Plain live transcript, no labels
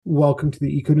Welcome to the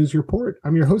Eco News Report.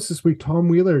 I'm your host this week, Tom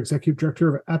Wheeler, Executive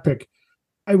Director of Epic.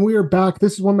 And we are back.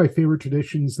 This is one of my favorite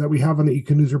traditions that we have on the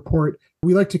Eco News Report.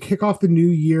 We like to kick off the new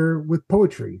year with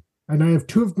poetry. And I have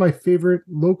two of my favorite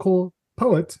local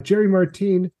poets, Jerry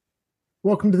Martin.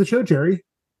 Welcome to the show, Jerry.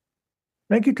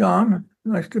 Thank you, Tom.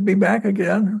 Nice to be back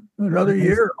again. Another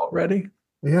year already.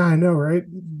 Yeah, I know, right?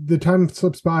 The time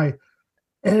slips by.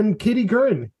 And Katie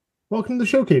Gurin. Welcome to the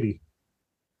show, Katie.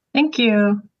 Thank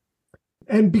you.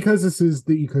 And because this is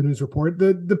the Eco News Report,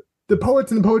 the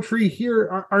poets and the poetry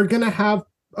here are going to have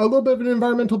a little bit of an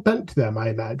environmental bent to them, I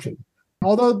imagine.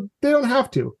 Although they don't have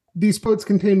to. These poets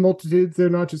contain multitudes. They're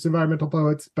not just environmental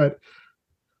poets, but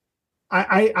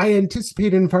I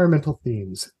anticipate environmental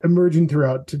themes emerging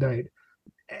throughout tonight.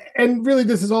 And really,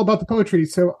 this is all about the poetry,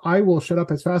 so I will shut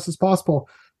up as fast as possible.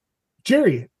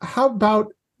 Jerry, how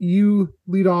about you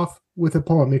lead off with a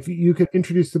poem? If you could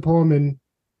introduce the poem and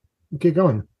get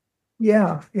going.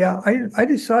 Yeah. I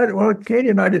decided, well, Katie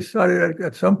and I decided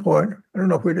at some point, I don't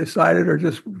know if we decided or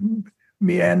just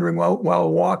meandering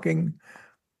while walking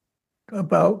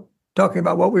about talking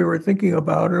about what we were thinking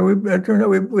about. And it turned out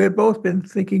we had both been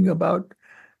thinking about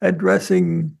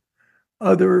addressing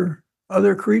other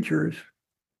creatures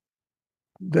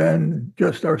than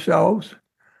just ourselves.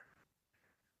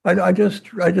 I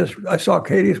saw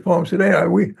Katie's poems today.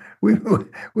 We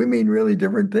mean really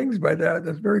different things by that.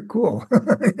 That's very cool.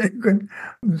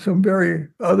 Some very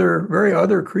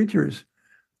other creatures.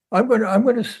 I'm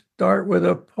going to start with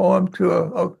a poem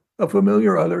to a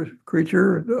familiar other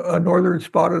creature, a northern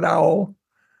spotted owl,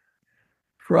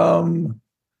 from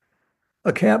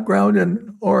a campground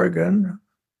in Oregon,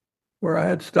 where I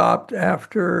had stopped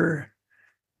after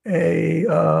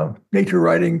a nature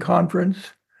writing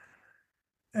conference.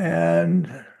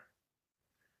 And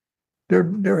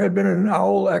there had been an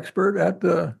owl expert at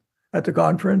the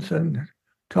conference and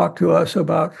talked to us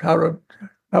about how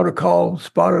to call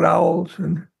spotted owls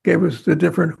and gave us the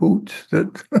different hoots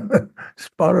that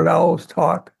spotted owls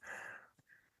talk.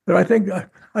 But I think a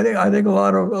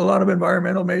lot of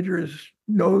environmental majors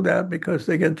know that because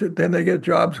they get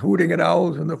jobs hooting at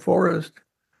owls in the forest.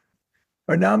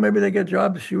 Or now maybe they get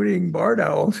jobs shooting barred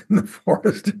owls in the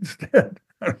forest instead.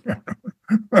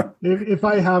 If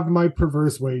I have my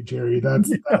perverse way, Jerry, that's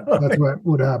what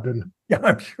would happen. Yeah,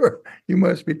 I'm sure you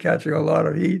must be catching a lot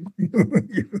of heat,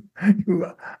 you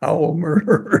owl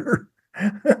murderer.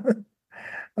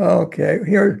 Okay,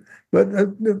 here, but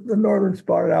the northern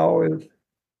spotted owl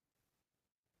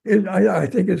I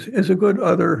think is a good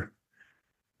other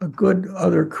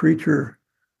creature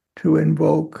to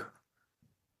invoke.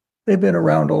 They've been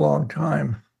around a long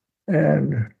time,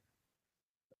 and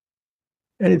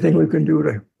anything we can do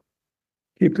to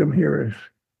keep them here is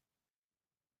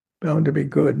bound to be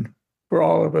good for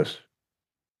all of us.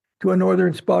 To a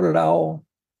northern spotted owl,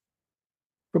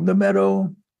 from the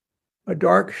meadow, a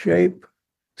dark shape,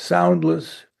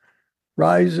 soundless,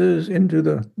 rises into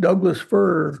the Douglas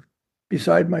fir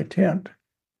beside my tent.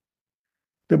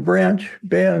 The branch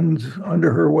bends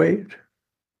under her weight.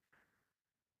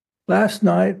 Last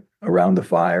night, around the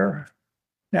fire,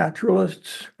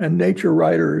 naturalists and nature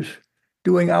writers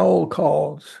doing owl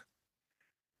calls.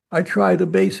 I try the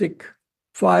basic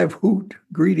 5-hoot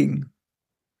greeting.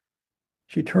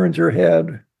 She turns her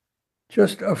head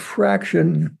just a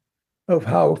fraction of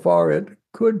how far it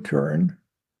could turn,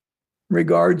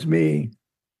 regards me,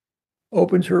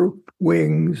 opens her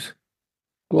wings,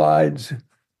 glides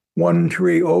one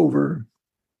tree over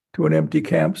to an empty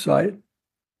campsite.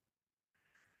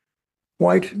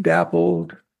 White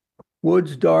dappled,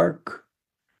 woods dark,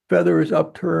 feathers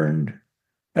upturned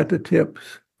at the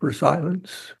tips for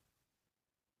silence.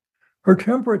 Her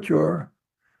temperature,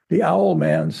 the owl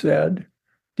man said,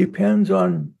 depends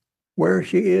on where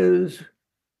she is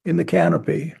in the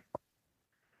canopy.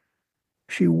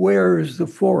 She wears the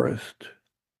forest,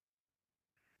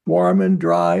 warm and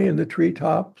dry in the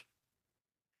treetops,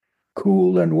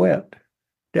 cool and wet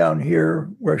down here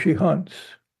where she hunts.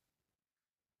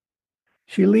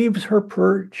 She leaves her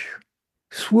perch,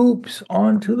 swoops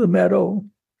onto the meadow,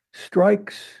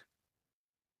 strikes,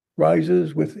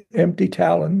 rises with empty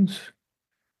talons,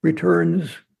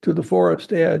 returns to the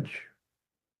forest edge.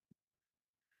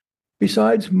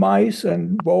 Besides mice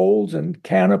and voles and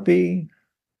canopy,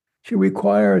 she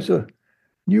requires a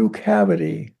new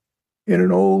cavity in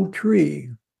an old tree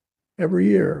every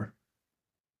year.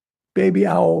 Baby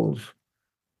owls,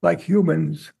 like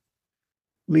humans,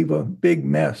 leave a big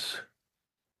mess.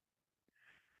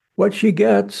 What she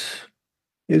gets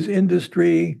is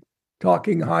industry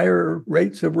talking higher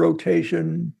rates of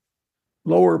rotation,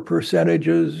 lower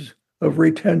percentages of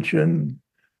retention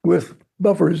with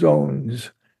buffer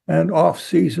zones and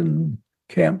off-season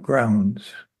campgrounds.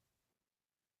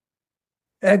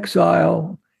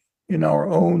 Exile in our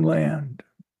own land.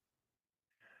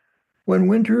 When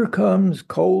winter comes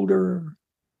colder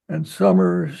and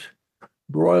summer's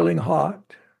broiling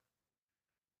hot,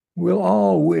 we'll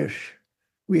all wish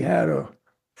we had a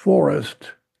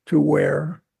forest to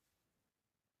wear.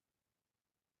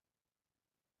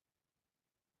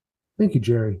 Thank you,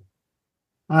 Jerry.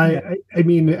 I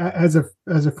mean, as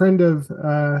a friend of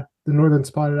the northern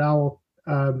spotted owl,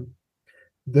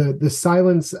 the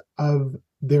silence of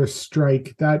their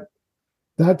strike that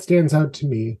stands out to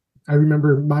me. I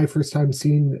remember my first time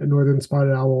seeing a northern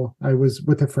spotted owl. I was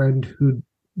with a friend who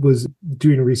was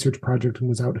doing a research project and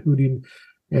was out hooting,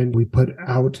 and we put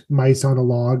out mice on a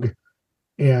log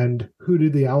and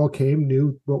hooted. The owl came,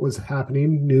 knew what was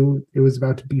happening, knew it was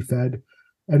about to be fed,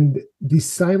 and the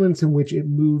silence in which it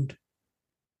moved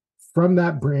from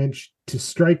that branch to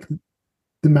strike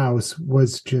the mouse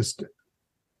was just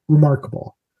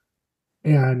remarkable.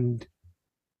 And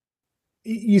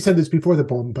you said this before the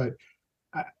poem, but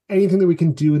anything that we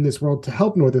can do in this world to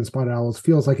help northern spotted owls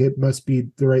feels like it must be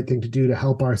the right thing to do to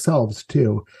help ourselves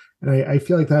too. And I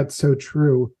feel like that's so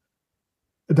true.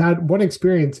 That one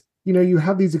experience, you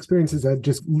have these experiences that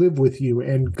just live with you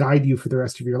and guide you for the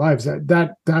rest of your lives.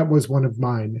 That was one of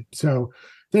mine. So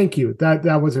thank you.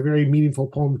 That was a very meaningful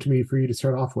poem to me for you to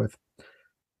start off with.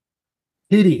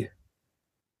 Katie,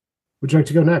 would you like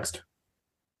to go next?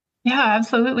 Yeah,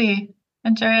 absolutely.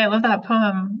 And Jerry, I love that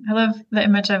poem. I love the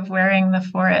image of wearing the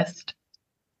forest.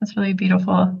 It's really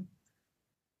beautiful.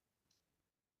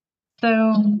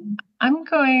 So I'm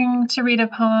going to read a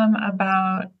poem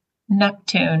about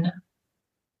Neptune.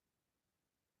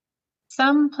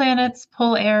 Some planets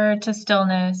pull air to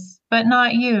stillness, but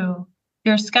not you.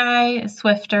 Your sky is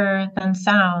swifter than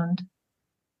sound.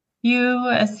 You,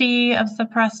 a sea of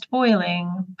suppressed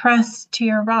boiling, press to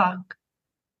your rock.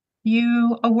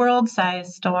 You, a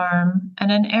world-sized storm,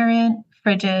 and an errant,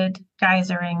 frigid,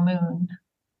 geysering moon.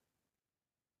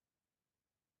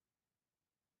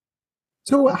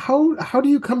 So how do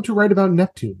you come to write about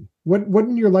Neptune? What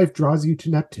in your life draws you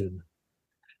to Neptune?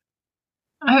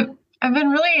 I've been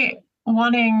really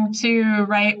wanting to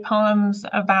write poems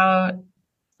about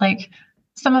like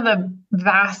some of the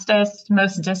vastest,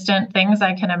 most distant things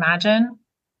I can imagine.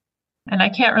 And I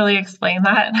can't really explain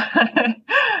that.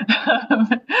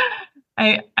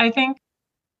 I think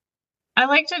I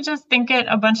like to just think it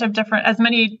a bunch of different,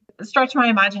 stretch my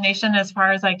imagination as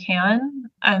far as I can.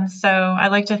 And so I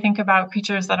like to think about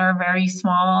creatures that are very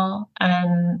small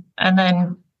and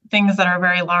then things that are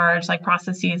very large, like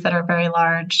processes that are very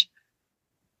large.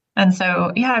 And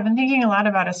so, yeah, I've been thinking a lot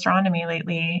about astronomy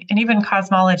lately and even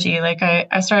cosmology. Like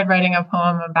I started writing a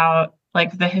poem about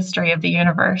like the history of the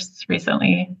universe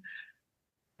recently.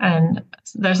 And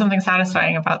there's something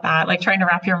satisfying about that, like trying to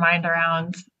wrap your mind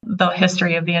around the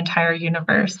history of the entire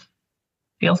universe.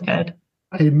 Feels good.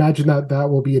 I imagine that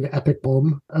will be an epic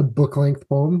poem, a book-length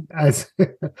poem, as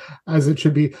as it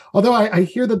should be. Although I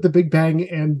hear that the Big Bang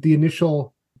and the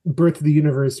initial birth of the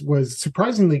universe was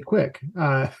surprisingly quick.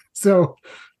 So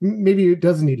maybe it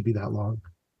doesn't need to be that long.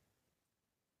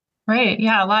 Right.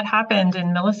 Yeah, a lot happened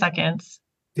in milliseconds.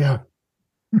 Yeah.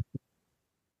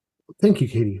 Thank you,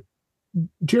 Katie.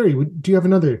 Jerry, do you have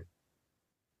another?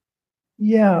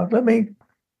 Yeah, let me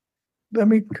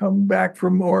come back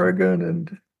from Oregon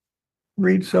and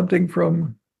read something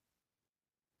from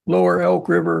Lower Elk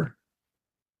River.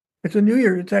 It's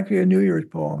actually a New Year's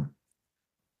poem.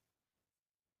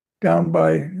 Down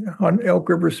on Elk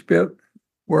River Spit,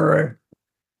 where I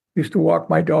used to walk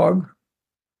my dog.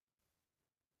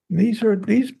 And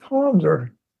this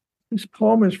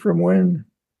poem is from when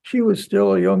she was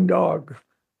still a young dog.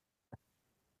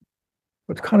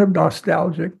 It's kind of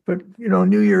nostalgic, but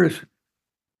New Year's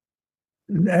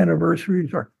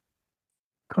anniversaries are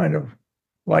kind of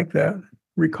like that,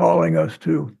 recalling us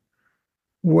to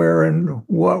where and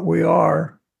what we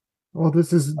are. Well,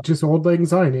 this is just Auld Lang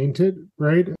Syne, ain't it?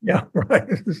 Right? Yeah, right.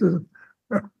 This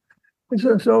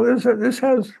has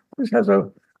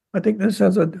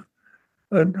a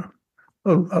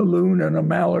loon and a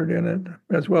mallard in it,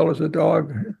 as well as a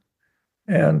dog,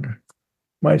 and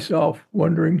myself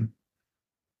wondering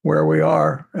where we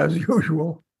are as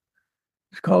usual.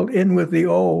 It's called In with the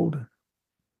Old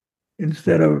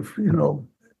instead of,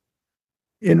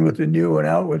 in with the new and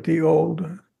out with the old.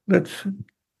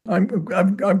 I've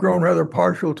grown rather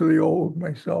partial to the old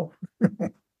myself.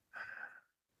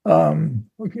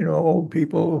 Old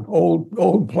people,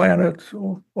 old planets,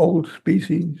 old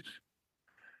species.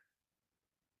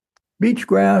 Beach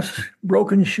grass,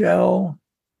 broken shell,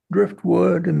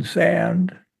 driftwood and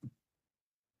sand.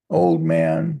 old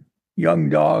man, young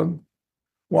dog,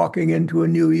 walking into a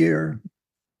new year.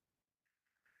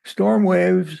 Storm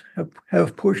waves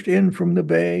have pushed in from the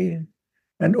bay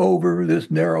and over this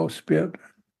narrow spit,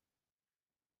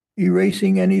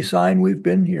 erasing any sign we've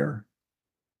been here.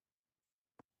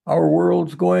 Our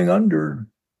world's going under,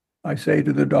 I say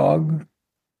to the dog.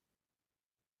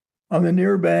 On the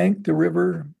near bank, the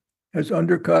river has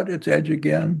undercut its edge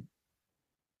again.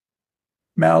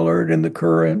 Mallard in the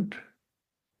current,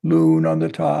 loon on the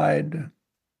tide,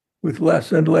 with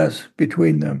less and less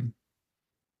between them.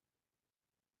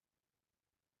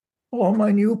 All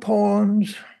my new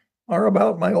poems are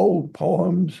about my old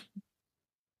poems,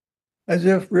 as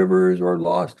if rivers or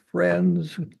lost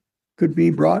friends could be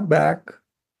brought back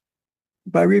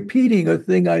by repeating a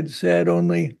thing I'd said,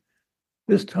 only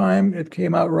this time it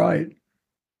came out right.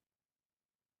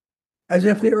 As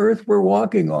if the earth we're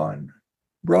walking on,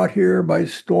 brought here by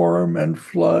storm and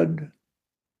flood,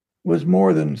 was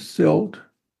more than silt,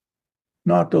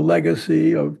 not the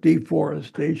legacy of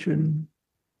deforestation,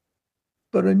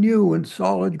 but a new and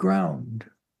solid ground,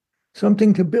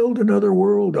 something to build another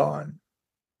world on.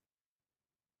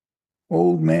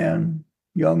 Old man,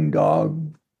 young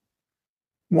dog,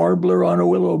 warbler on a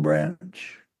willow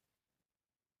branch.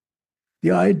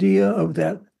 The idea of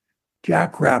that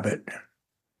jackrabbit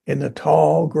in the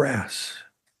tall grass.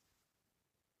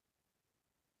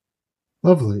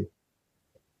 Lovely.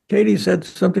 Katie said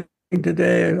something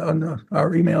today on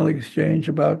our email exchange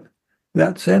about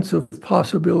that sense of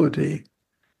possibility.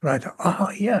 And I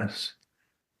thought, yes,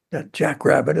 that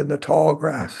jackrabbit in the tall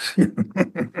grass.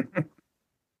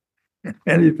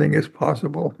 Anything is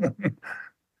possible.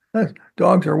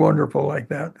 Dogs are wonderful like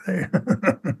that.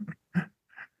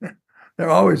 They're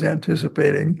always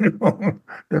anticipating,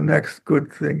 the next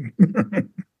good thing.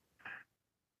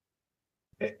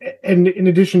 And in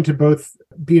addition to both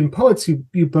being poets,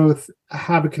 you both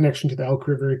have a connection to the Elk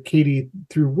River. Katie,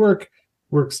 through work,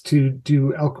 works to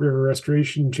do Elk River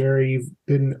restoration. Jerry, you've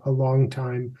been a long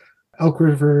time Elk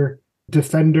River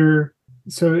defender.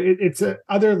 So it's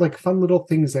other like fun little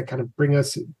things that kind of bring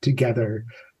us together.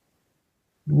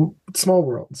 Small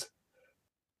worlds.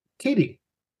 Katie,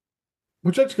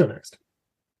 would you like to go next?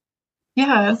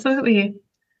 Yeah, absolutely.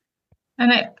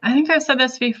 And I think I've said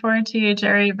this before to you,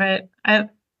 Jerry, but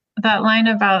that line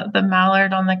about the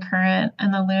mallard on the current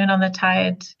and the loon on the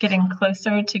tide getting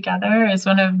closer together is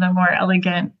one of the more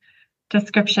elegant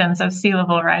descriptions of sea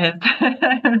level rise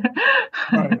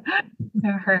Right.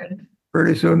 I've heard.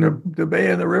 Pretty soon the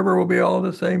bay and the river will be all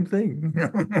the same thing.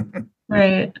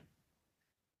 Right.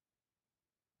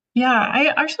 Yeah, I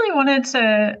actually wanted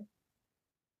to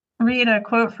read a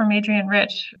quote from Adrienne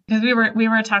Rich because we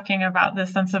were talking about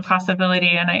this sense of possibility,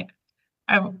 and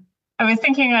I was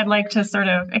thinking I'd like to sort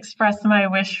of express my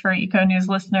wish for EcoNews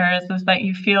listeners is that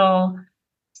you feel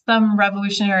some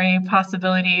revolutionary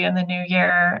possibility in the new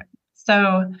year.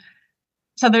 So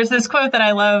there's this quote that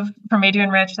I love from Adrienne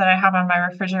Rich that I have on my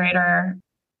refrigerator.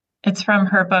 It's from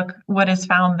her book, What is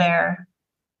Found There.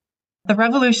 The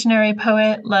revolutionary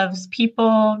poet loves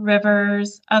people,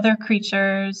 rivers, other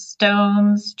creatures,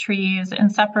 stones, trees,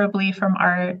 inseparably from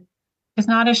art, is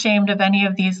not ashamed of any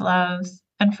of these loves,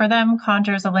 and for them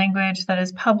conjures a language that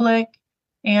is public,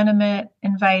 animate,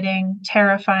 inviting,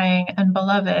 terrifying, and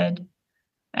beloved.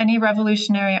 Any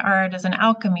revolutionary art is an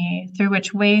alchemy through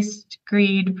which waste,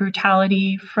 greed,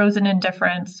 brutality, frozen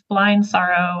indifference, blind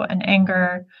sorrow, and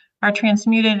anger are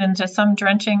transmuted into some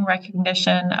drenching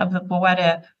recognition of the what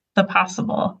if, the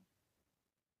possible.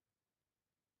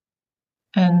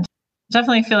 And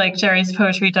definitely feel like Jerry's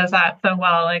poetry does that so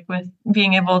well, like with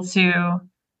being able to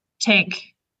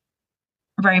take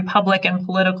very public and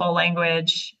political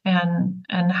language and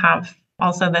have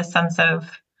also this sense of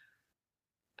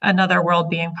another world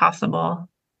being possible.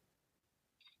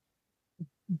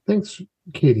 Thanks,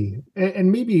 Katie. And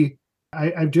maybe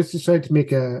I've just decided to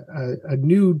make a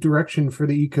new direction for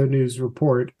the EcoNews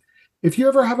report. If you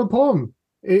ever have a poem,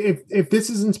 if this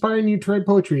is inspiring you to write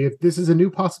poetry, if this is a new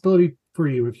possibility for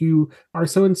you, if you are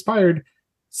so inspired,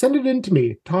 send it in to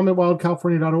me,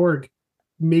 tom@wildcalifornia.org.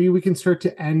 Maybe we can start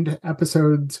to end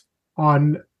episodes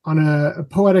on a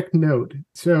poetic note.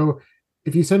 So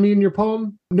if you send me in your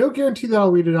poem, no guarantee that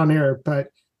I'll read it on air, but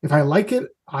if I like it,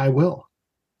 I will.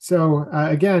 So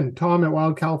again,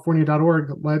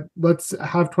 tom@wildcalifornia.org. Let's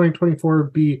have 2024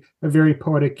 be a very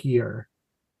poetic year.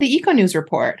 The EcoNews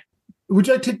report. Would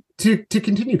you like to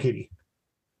continue, Katie?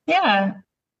 Yeah.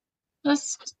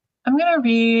 I'm going to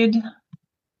read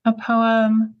a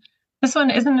poem. This one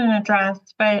isn't an address,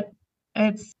 but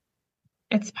it's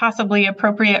possibly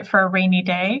appropriate for a rainy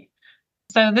day.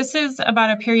 So this is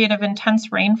about a period of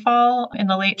intense rainfall in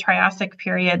the late Triassic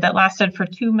period that lasted for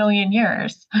 2 million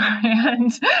years.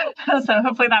 And so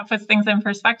hopefully that puts things in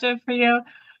perspective for you.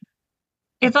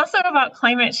 It's also about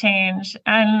climate change.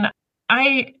 And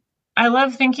I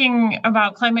love thinking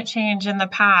about climate change in the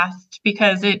past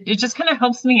because it just kind of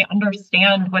helps me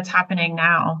understand what's happening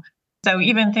now. So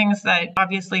even things that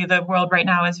obviously the world right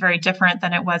now is very different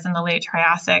than it was in the late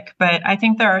Triassic, but I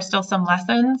think there are still some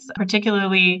lessons,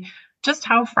 particularly just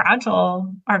how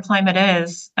fragile our climate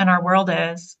is and our world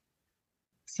is.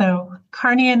 So,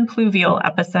 Carnian pluvial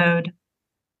episode.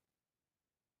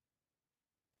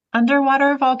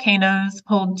 Underwater volcanoes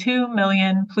pulled 2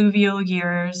 million pluvial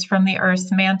years from the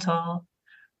Earth's mantle.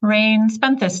 Rain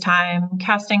spent this time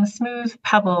casting smooth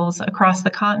pebbles across the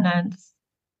continents.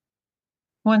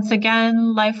 Once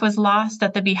again, life was lost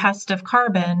at the behest of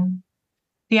carbon.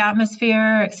 The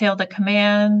atmosphere exhaled a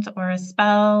command or a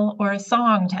spell or a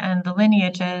song to end the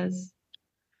lineages.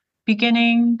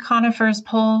 Beginning, conifers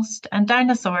pulsed and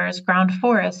dinosaurs ground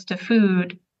forest to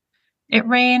food. It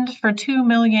rained for 2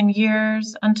 million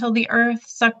years until the Earth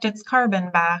sucked its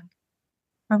carbon back.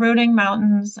 Eroding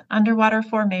mountains, underwater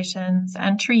formations,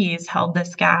 and trees held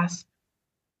this gas.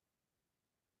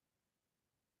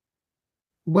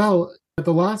 Well,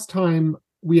 the last time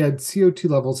we had CO2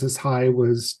 levels as high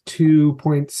was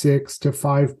 2.6 to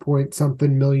 5 point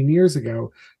something million years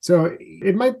ago. So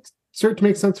it might start to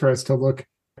make sense for us to look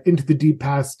into the deep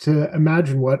past to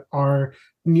imagine what our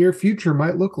near future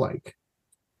might look like.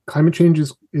 Climate change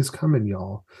is coming,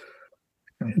 y'all.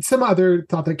 And some other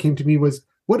thought that came to me was,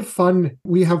 what fun.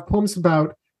 We have poems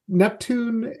about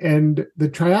Neptune and the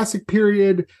Triassic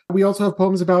period. We also have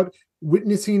poems about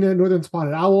witnessing a northern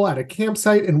spotted owl at a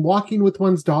campsite and walking with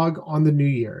one's dog on the new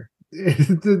year.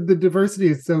 The diversity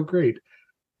is so great.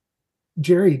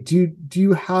 Jerry, do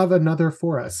you have another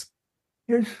for us?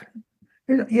 Here's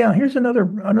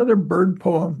another bird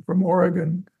poem from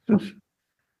Oregon.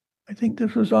 I think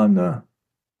this was on the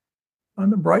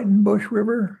Breitenbush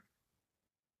River.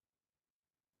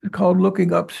 It's called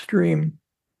Looking Upstream.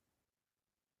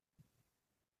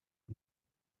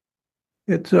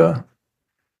 The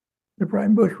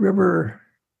Breitenbush River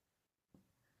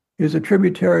is a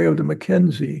tributary of the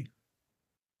Mackenzie,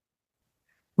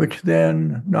 which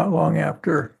then, not long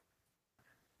after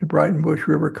the Breitenbush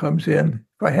River comes in,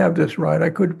 if I have this right,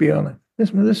 I could be on it.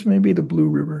 This may be the Blue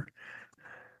River.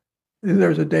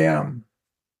 There's a dam,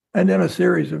 and then a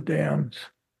series of dams,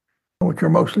 which are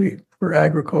mostly for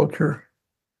agriculture.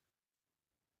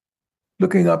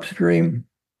 Looking upstream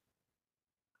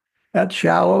at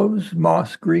shallows,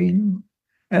 moss green,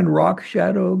 and rock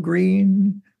shadow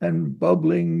green, and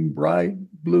bubbling bright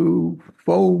blue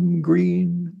foam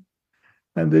green,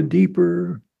 and the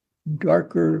deeper,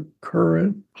 darker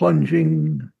current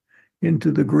plunging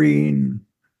into the green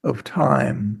of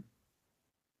time.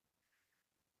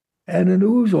 And an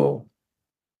ouzel,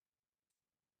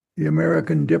 the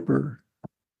American dipper,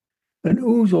 an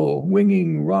ouzel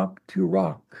winging rock to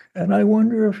rock, and I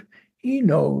wonder if he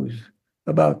knows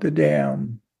about the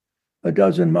dam a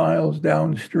dozen miles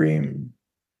downstream,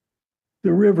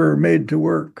 the river made to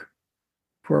work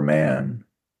for man.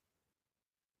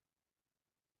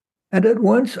 And at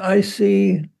once I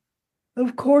see,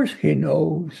 of course he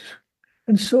knows,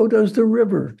 and so does the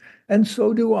river, and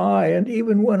so do I, and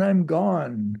even when I'm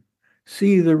gone,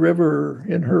 see the river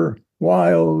in her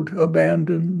wild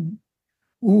abandon,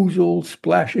 ouzel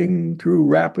splashing through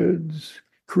rapids,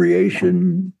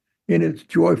 creation in its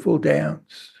joyful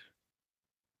dance.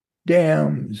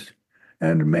 Dams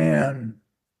and man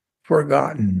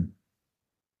forgotten.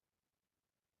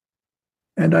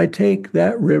 And I take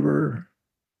that river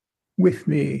with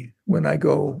me when I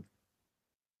go,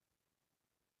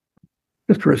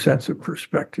 just for a sense of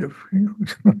perspective.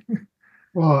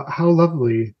 Well, how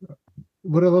lovely.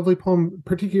 What a lovely poem,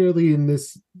 particularly in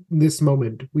this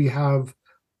moment. We have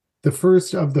the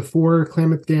first of the 4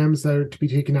 Klamath dams that are to be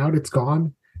taken out. It's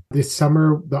gone. This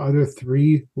summer, the other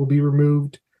 3 will be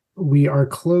removed. We are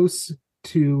close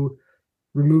to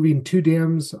removing 2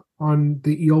 dams on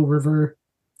the Eel River.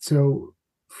 So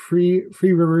free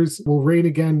rivers will reign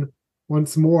again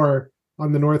once more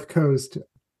on the North Coast.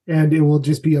 And it will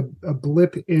just be a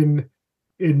blip in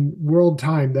world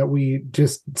time that we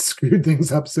just screwed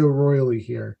things up so royally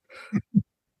here.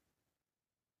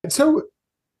 So,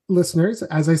 listeners,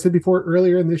 as I said before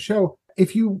earlier in this show,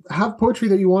 if you have poetry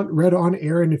that you want read on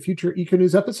air in a future Eco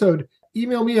News episode,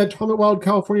 email me at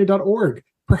tom@wildcalifornia.org.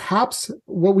 Perhaps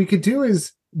what we could do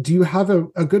is, do you have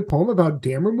a good poem about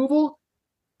dam removal?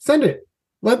 Send it.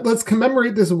 Let's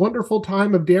commemorate this wonderful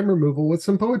time of dam removal with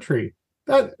some poetry.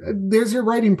 There's your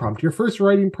writing prompt, your first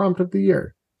writing prompt of the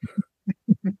year.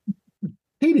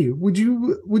 Katie, would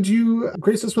you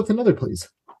grace us with another, please?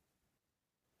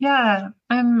 Yeah,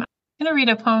 I'm going to read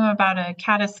a poem about a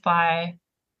caddisfly.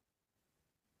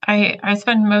 I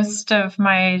spend most of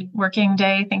my working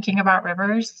day thinking about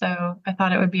rivers, so I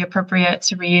thought it would be appropriate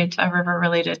to read a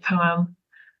river-related poem.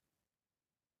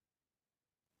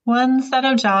 One set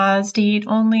of jaws to eat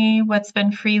only what's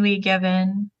been freely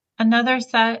given, another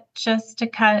set just to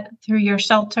cut through your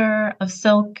shelter of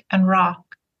silk and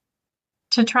rock.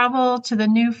 To travel to the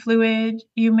new fluid,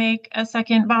 you make a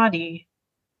second body,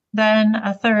 then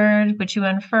a third, which you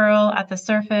unfurl at the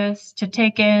surface to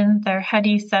take in their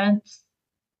heady scents.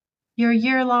 Your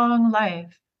year-long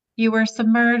life, you were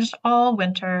submerged all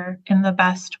winter in the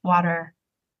best water.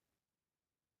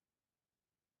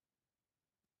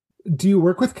 Do you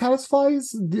work with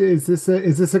caddisflies? Is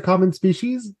this a common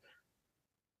species?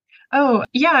 Oh,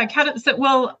 yeah,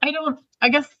 well, I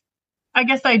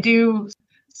guess I do.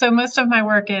 So most of my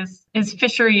work is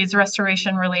fisheries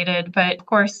restoration related, but of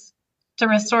course, to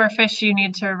restore fish, you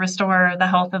need to restore the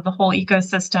health of the whole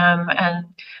ecosystem,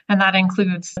 and that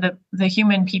includes the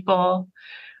human people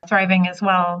thriving as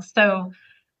well. So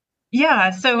yeah,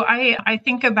 so I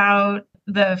think about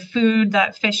the food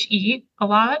that fish eat a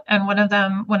lot, and one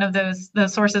of those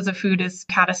sources of food is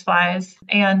caddisflies,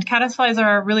 and caddisflies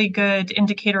are a really good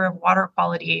indicator of water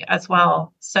quality as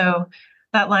well. So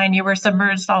that line, "You were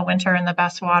submerged all winter in the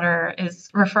best water," is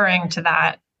referring to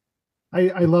that.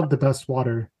 I love the best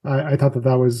water. I thought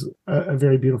that was a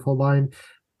very beautiful line.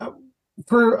 Uh,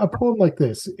 for a poem like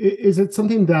this, is it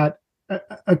something that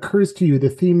occurs to you, the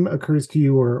theme occurs to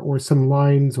you, or some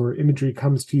lines or imagery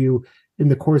comes to you in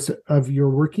the course of your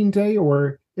working day?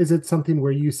 Or is it something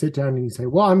where you sit down and you say,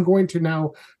 well, I'm going to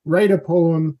now write a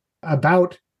poem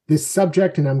about this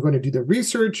subject, and I'm going to do the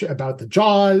research about the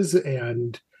jaws?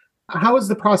 And how is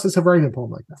the process of writing a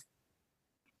poem like that?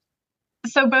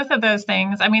 So both of those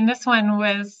things. I mean, this one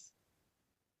was,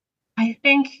 I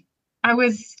think I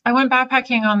went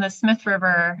backpacking on the Smith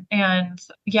River, and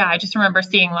yeah, I just remember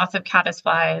seeing lots of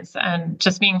caddisflies and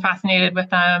just being fascinated with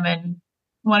them and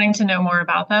wanting to know more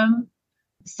about them.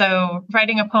 So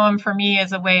writing a poem for me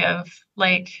is a way of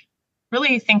like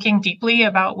really thinking deeply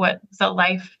about what the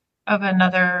life of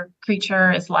another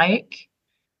creature is like.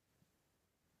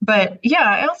 But yeah,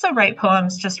 I also write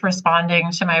poems just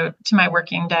responding to my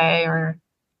working day or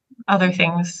other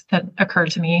things that occur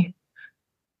to me.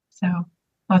 So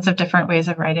lots of different ways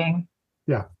of writing.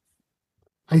 Yeah.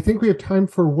 I think we have time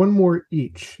for one more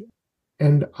each.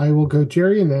 And I will go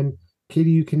Jerry, and then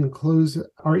Katie, you can close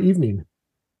our evening.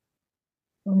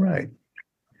 All right.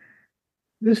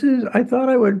 I thought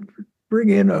I would bring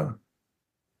in a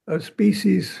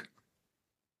species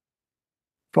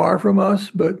far from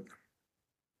us, but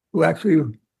who actually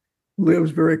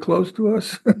lives very close to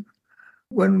us.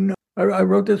 When I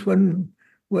wrote this when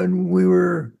we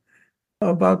were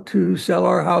about to sell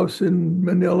our house in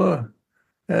Manila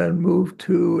and move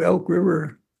to Elk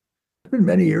River. It's been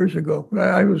many years ago.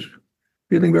 I was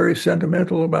feeling very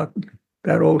sentimental about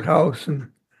that old house and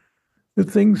the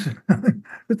things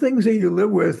the things that you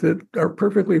live with that are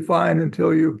perfectly fine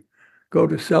until you go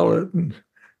to sell it. And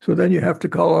so then you have to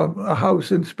call a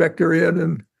house inspector in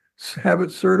and have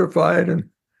it certified. And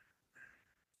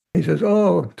he says,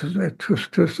 "Oh,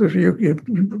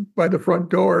 you by the front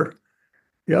door.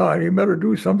 Yeah, you better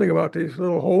do something about these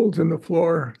little holes in the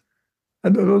floor."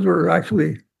 And those were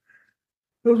actually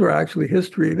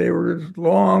history. They were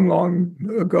long, long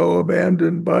ago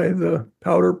abandoned by the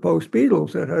powder post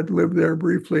beetles that had lived there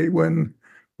briefly when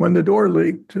the door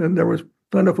leaked and there was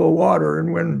plentiful water.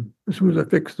 And when as soon as I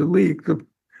fixed the leak,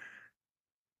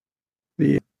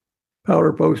 the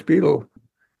powder post beetle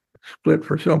split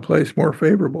for someplace more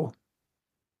favorable.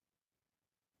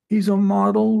 He's a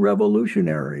model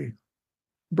revolutionary,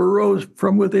 burrows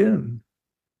from within,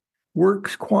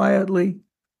 works quietly,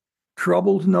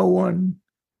 troubles no one.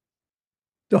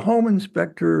 The home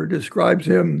inspector describes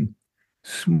him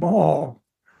small,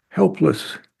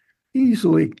 helpless,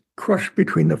 easily crushed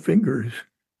between the fingers.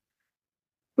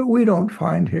 But we don't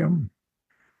find him,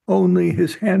 only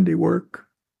his handiwork.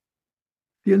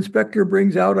 The inspector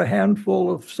brings out a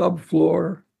handful of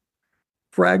subfloor,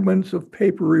 fragments of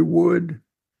papery wood,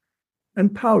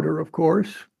 and powder, of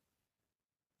course,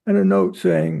 and a note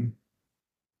saying,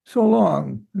 "So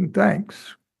long and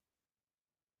thanks."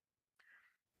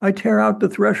 I tear out the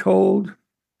threshold,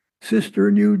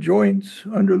 sister new joints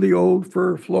under the old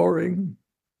fir flooring,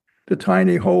 the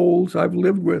tiny holes I've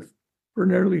lived with for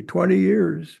nearly 20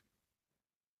 years.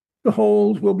 The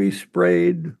holes will be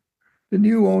sprayed, the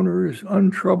new owners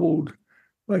untroubled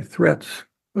by threats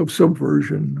of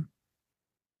subversion.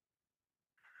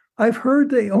 I've heard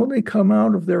they only come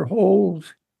out of their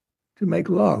holes to make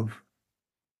love.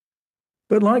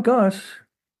 But like us,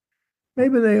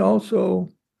 maybe they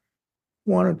also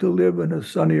wanted to live in a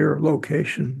sunnier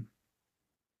location.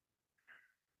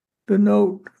 The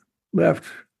note left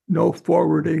no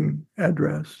forwarding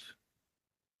address.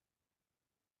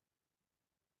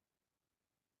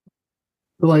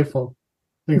 Delightful.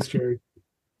 Thanks, Jerry.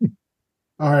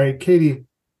 All right, Katie,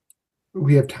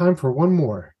 we have time for one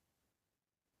more.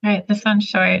 All right, this one's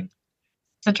short.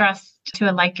 It's addressed to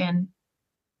a lichen.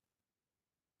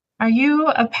 Are you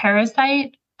a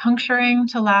parasite puncturing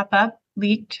to lap up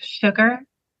leaked sugar?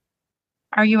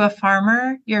 Are you a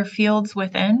farmer, your fields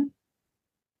within?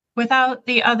 Without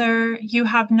the other, you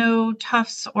have no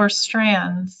tufts or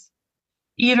strands.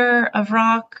 Eater of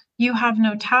rock, you have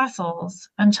no tassels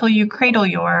until you cradle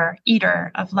your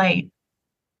eater of light.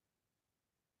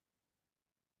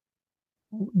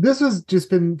 This has just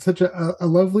been such a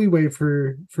lovely way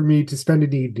for me to spend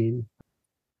an evening.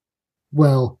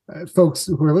 Well, folks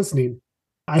who are listening,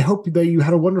 I hope that you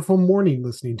had a wonderful morning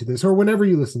listening to this, or whenever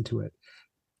you listen to it.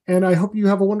 And I hope you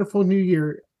have a wonderful new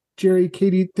year. Jerry,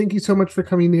 Katie, thank you so much for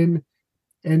coming in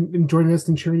and joining us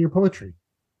and sharing your poetry.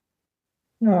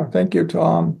 Oh, thank you,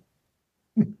 Tom.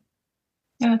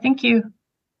 Yeah, thank you.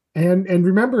 And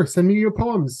remember, send me your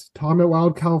poems,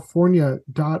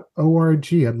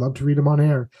 tom@wildcalifornia.org. I'd love to read them on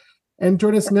air. And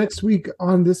join us next week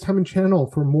on This Time and Channel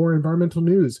for more environmental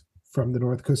news from the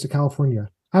North Coast of California.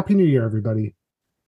 Happy New Year, everybody.